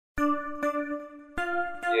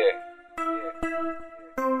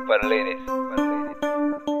for the ladies.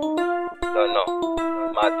 Don't know.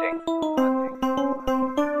 My thing.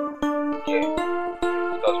 Yeah.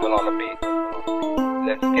 Skullz Rilla on the beat.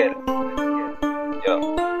 Let's get it. Yo.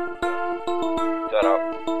 Turn up.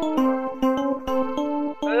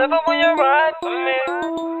 I love it when you ride for me.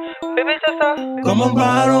 Baby, just come and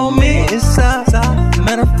ride on me inside.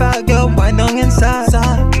 Matter of fact, girl, why don't inside?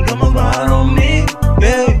 Come and ride on me,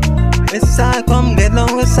 yeah. Inside, come get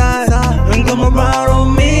down inside. And come and ride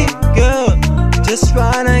on me, girl. Just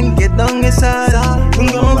ride and get down inside. And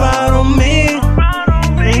come and ride on me.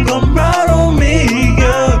 And come ride on me,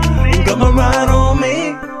 girl. And come and ride on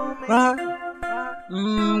me, right?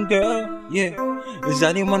 Girl, yeah.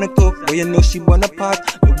 Johnny wanna cook, but you know she wanna pot.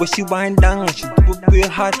 The way she wind down, she do it real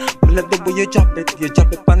hot. Me love the way you drop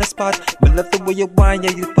it on the spot. Me love the way you wind,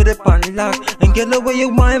 yeah, you put it on lock. And get the way you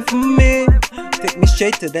wind for me. Take me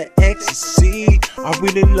straight to the ecstasy. I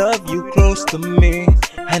really love you close to me.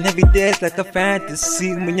 And every day it's like a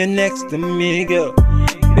fantasy when you're next to me, girl.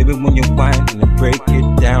 Baby, when you wind and break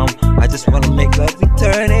it down, I just wanna make love you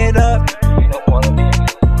turn it up. You don't wanna be in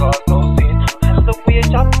the cause no scene. Just the way you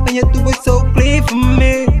drop and you do it so clean for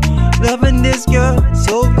me. Loving this girl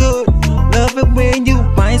so good. Love it when you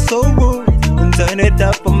wind so rude. And turn it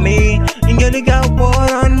up for me. And girl, you got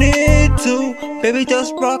what I need to. Baby,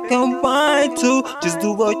 just rock and wind too. Just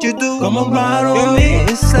do what you do. Come and ride on me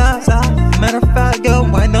inside. Matter of fact, girl,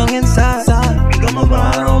 why don't inside? Come and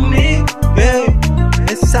ride on me, yeah.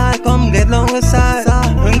 Inside, come get down inside.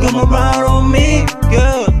 And come and ride on me,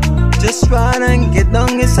 girl. Just ride and get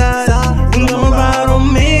down inside. And come and ride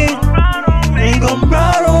on me. And come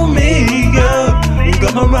ride on me, girl. And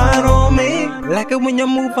come and ride on me. Like it when you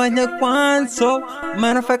move on your grind, so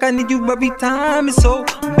matter of fact, I need you every time, so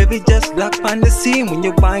baby, just lock on the scene. When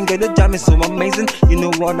you wind, girl, the jam is so amazing. You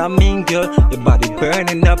know what I mean, girl, your body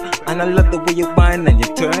burning up. And I love the way you wind and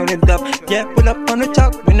you turn it up. Yeah, pull up on the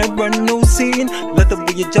top when I run no scene. Love the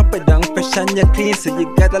way you jump it down, fresh and you clean. So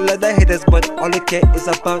you got a lot of haters, but all you care is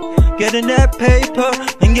about getting that paper.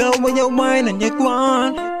 And girl, when you wind and you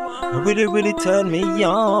grind, really turn me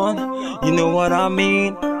on. You know what I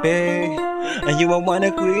mean, babe. And you are one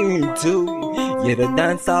queen too. You're the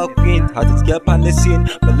dancehall queen, hottest girl on the scene.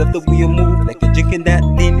 But love the way you move, like you're drinking that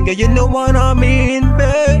lean. Girl, you know what I mean,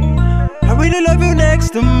 babe. I really love you next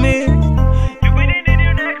to me. You really need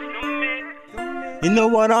you next to me. You know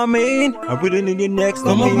what I mean? I really need you next to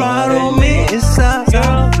me. Come and ride on me inside.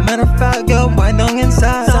 Matter of fact, girl, why don't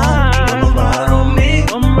inside? Come and ride on me,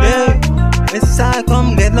 yeah. Inside,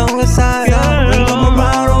 come get down inside. And come and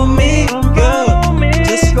ride on me, girl.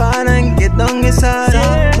 Just ride and get down inside.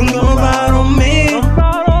 And come and ride on me.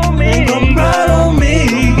 And come ride on me,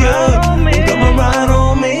 girl. And come and ride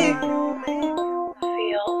on me.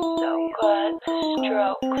 Feels so good to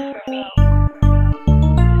stroke for me.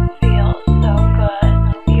 Feels so good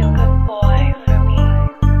to be a good boy for me.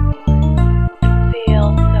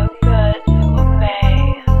 Feels so good to obey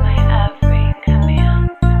my every command.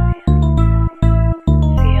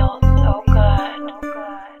 Feels so good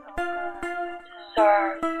to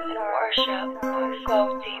serve and worship and go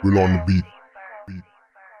deep. Rilla on the beat.